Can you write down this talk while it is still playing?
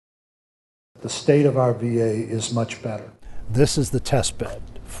The state of our VA is much better. This is the test bed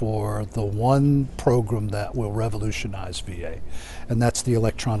for the one program that will revolutionize VA, and that's the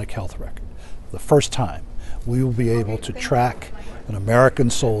electronic health record. The first time we will be able to track an American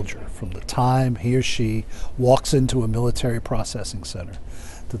soldier from the time he or she walks into a military processing center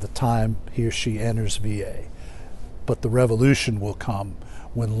to the time he or she enters VA. But the revolution will come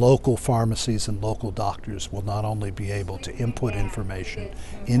when local pharmacies and local doctors will not only be able to input information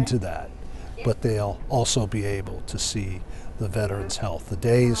into that, but they'll also be able to see the veteran's health. The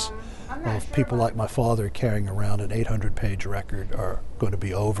days of people like my father carrying around an 800-page record are going to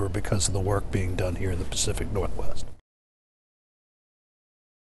be over because of the work being done here in the Pacific Northwest.